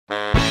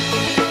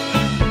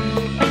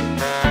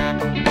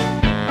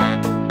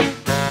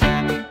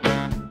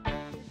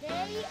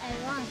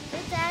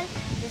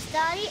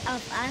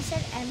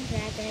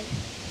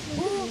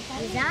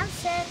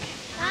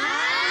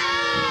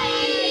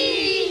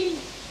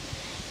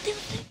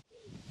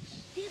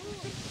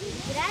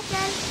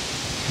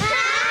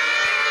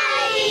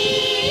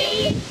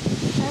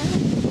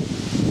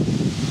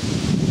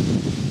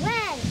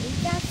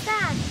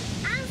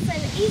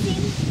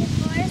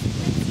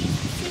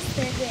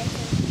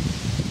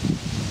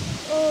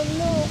Oh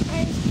no,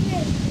 I'm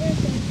scared,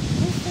 Gretel.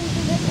 Listen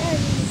to the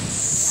end.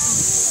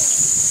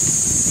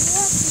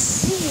 What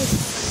is this?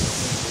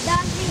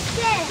 Don't be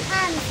scared,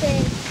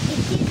 Hansel.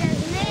 It is a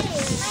snail.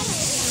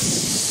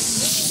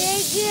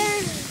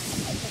 Again.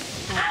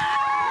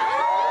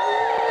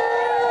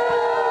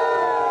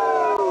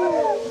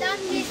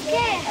 Don't be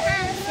scared,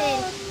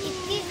 Hansel. It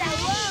is a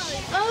wolf.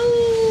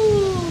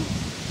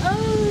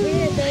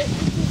 Gretel, it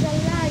is a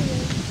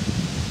lion.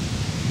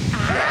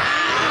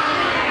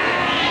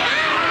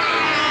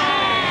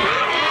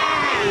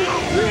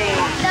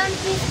 Don't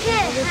be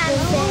scared,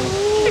 Hansel.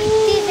 It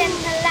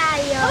isn't a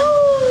lion.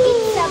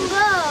 It's a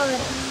bird.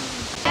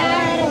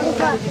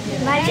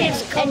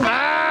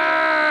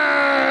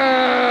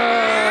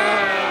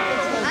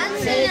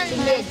 Hansel and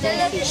Gretel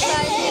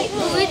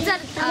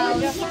wizard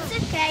house. It's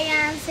okay,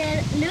 Hansel.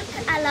 Look,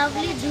 a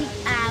lovely big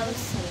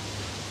house.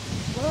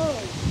 Whoa,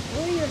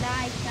 do you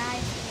like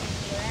ice cream,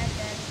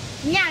 Gretel?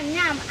 Yum,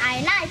 yum,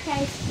 I like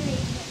ice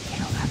cream.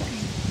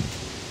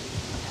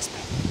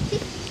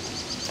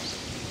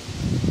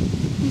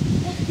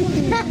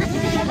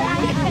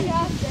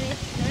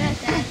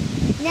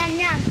 Yum,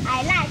 yum,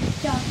 I like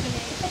chocolate.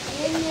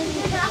 Do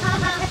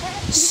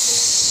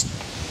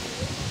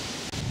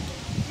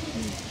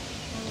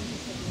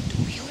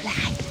you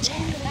like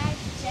cherry?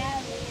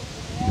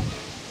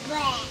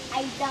 Well, I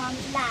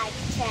don't like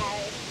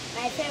cherry.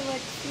 My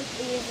favorite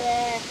food is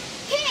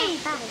cake.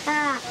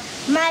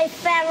 My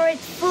favorite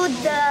food,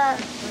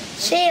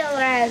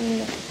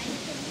 children.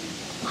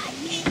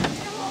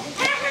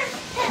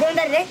 Don't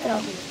the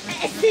retro.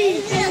 Let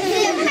the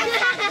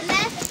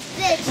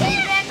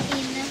children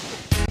in.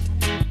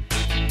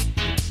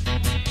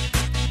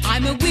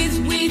 I'm a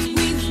wizard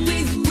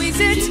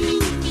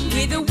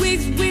with a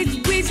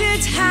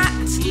wizard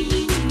hat.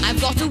 I've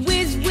got a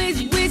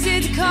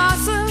wizard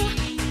castle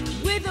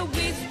with a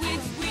wizard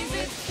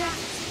hat.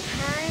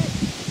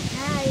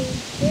 Hi,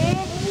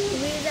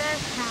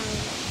 wizard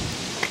house.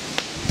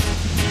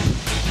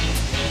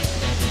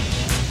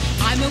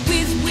 I'm a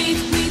wizard with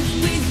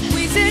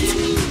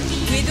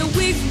a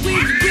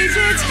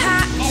wizard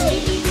hat.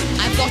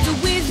 I've got a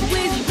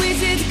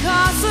wizard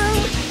castle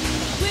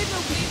with a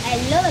I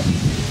love it.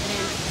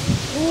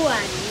 Who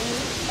are you?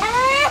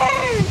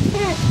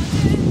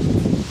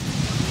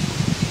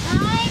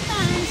 I'm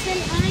Hansel.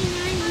 I'm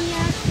 9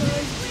 years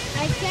old.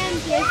 I can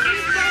play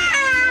football. I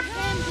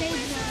can play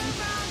drum.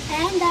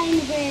 And I'm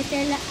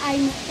Gretel.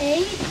 I'm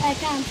 8. I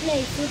can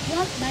play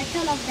football,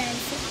 battle of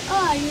dance. Who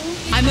are you?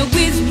 I'm a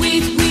wizard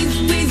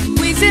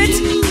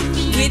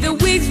with a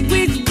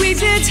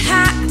wizard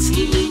hat.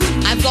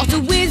 I've got a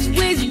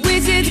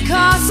wizard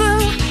castle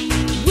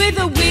with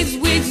a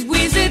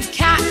wizard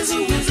cat.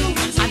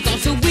 I've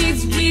got a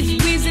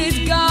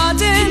wizard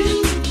garden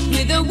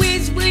with a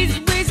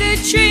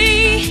wizard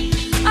tree.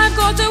 I've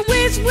got a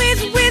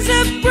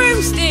wizard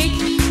broomstick.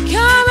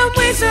 Come and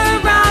whiz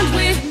around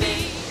with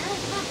me.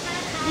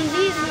 This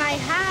is my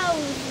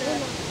house.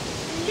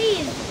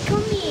 Please,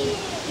 come in.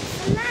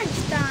 It's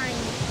lunchtime.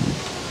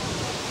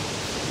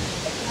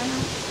 Oh,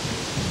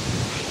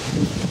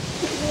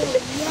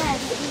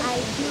 yes, I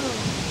do.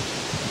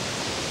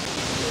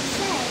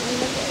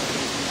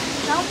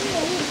 Don't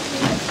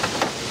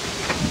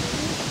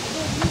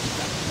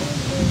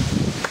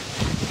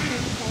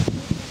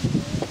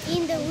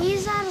in the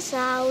wizard's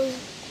house.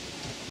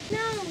 No,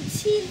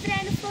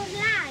 children for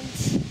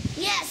lunch.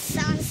 Yes,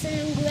 Hansel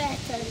and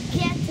Gretel,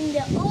 get in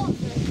the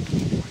oven.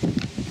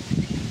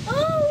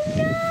 Oh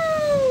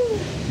no!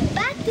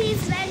 But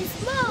it's very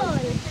small.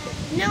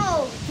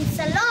 No, it's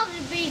a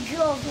lovely big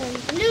oven.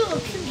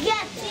 Look,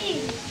 get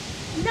in.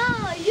 No,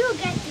 you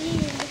get in.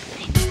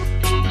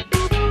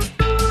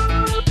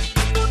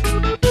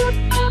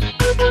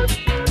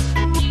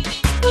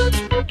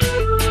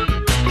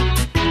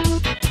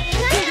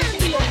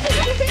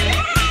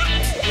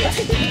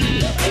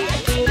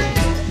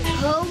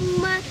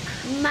 Home,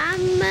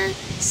 Mama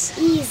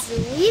is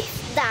with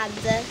Dad.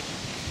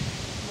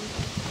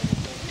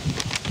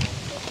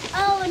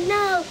 Oh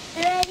no,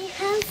 Ready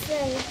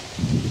Hansel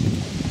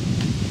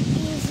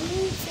is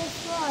in the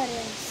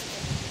forest.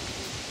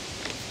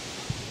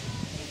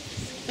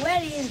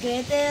 Where is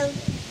Gretel?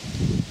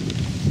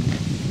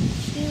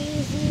 She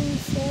is in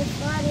the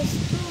forest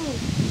too.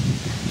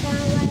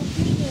 Come with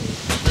me.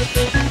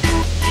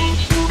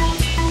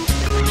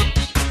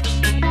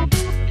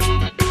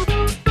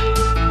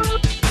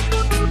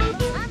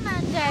 Mama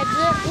and Dad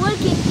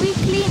walking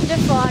quickly in the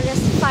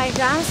forest find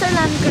Hansel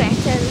and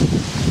Gretel.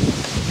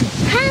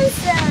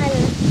 Hansel!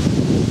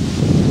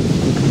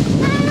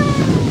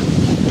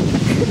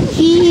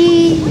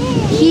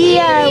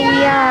 Here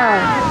we are.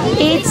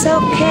 It's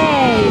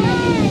okay.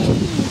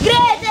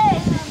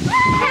 Gretel!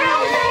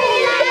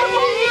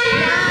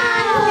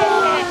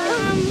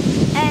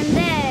 And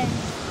then...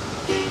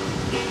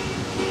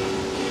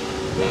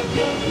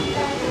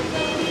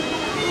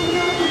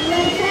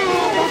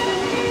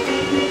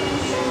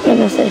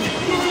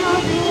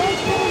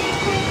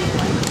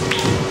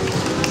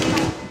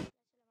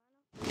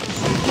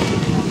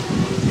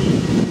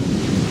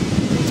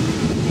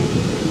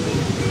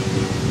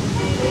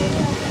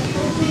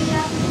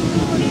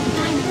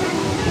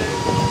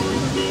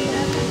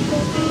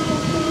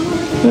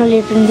 Non li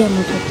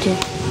prendiamo tutti.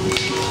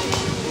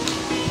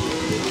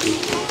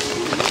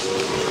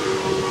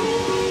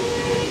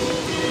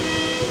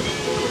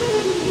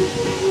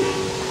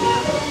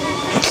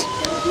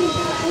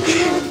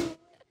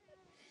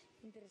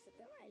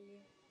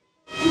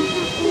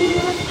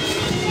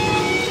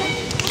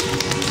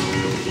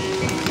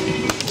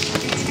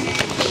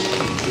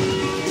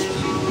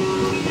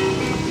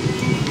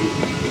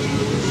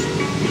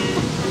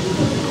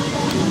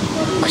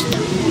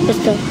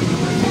 Questo.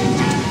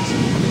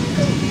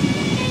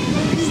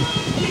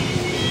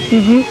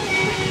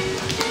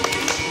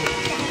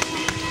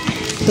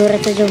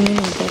 Durata già un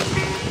minuto.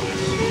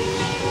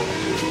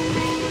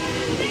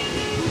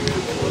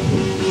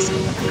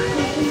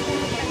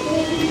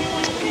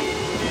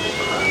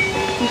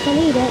 Puoi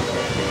salire?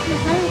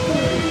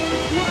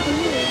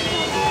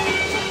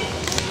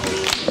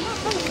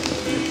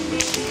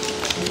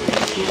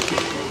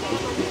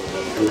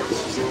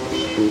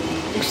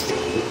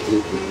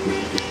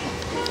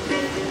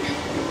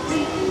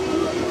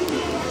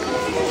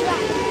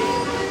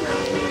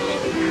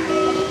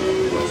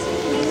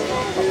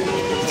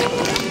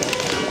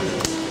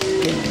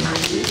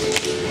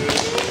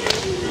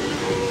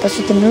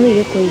 Posso terminare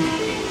io qui?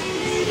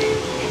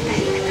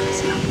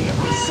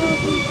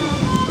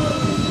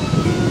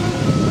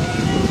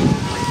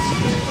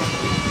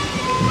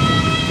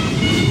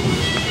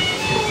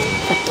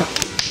 Fatto.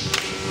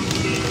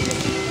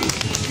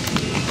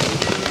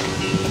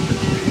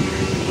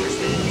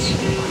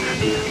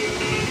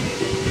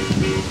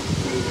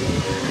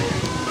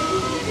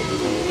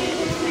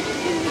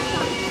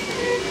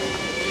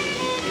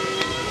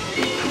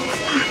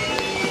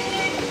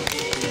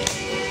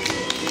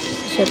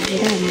 Sto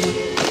girando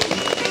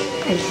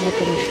e si sa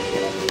conoscere.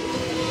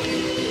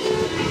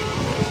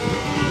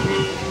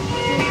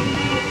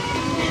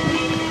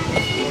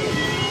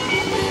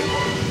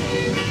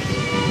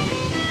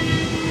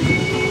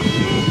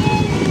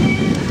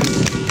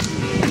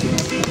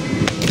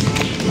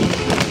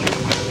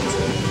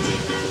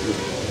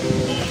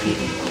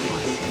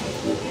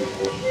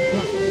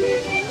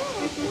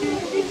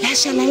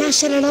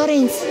 Lasciala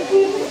Lorenz.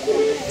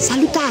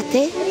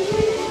 Salutate?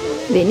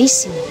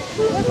 Benissimo.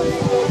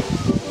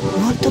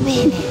 Molto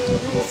bene.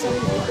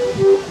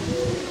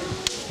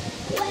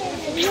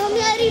 Non mi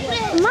ha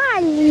ripreso.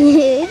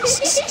 Magli!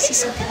 Si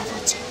sente la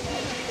voce.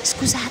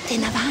 Scusate,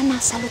 Navana,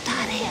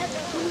 salutare.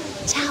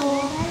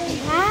 Ciao.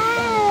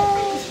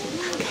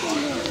 Ok.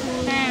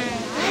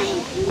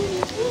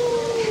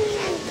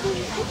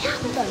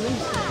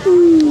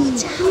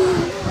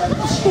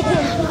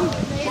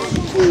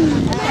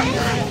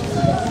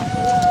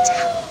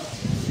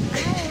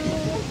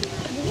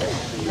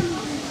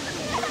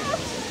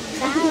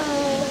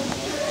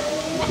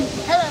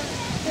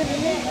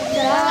 Perfetto.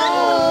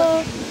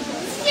 Ciao.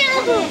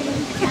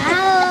 Ciao.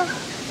 Ciao.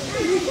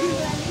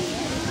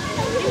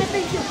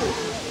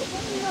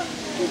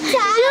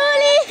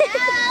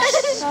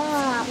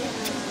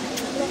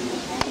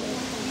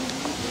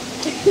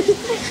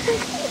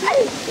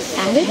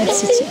 Giulia.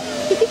 Grazie.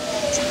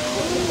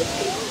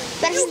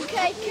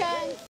 Ciao.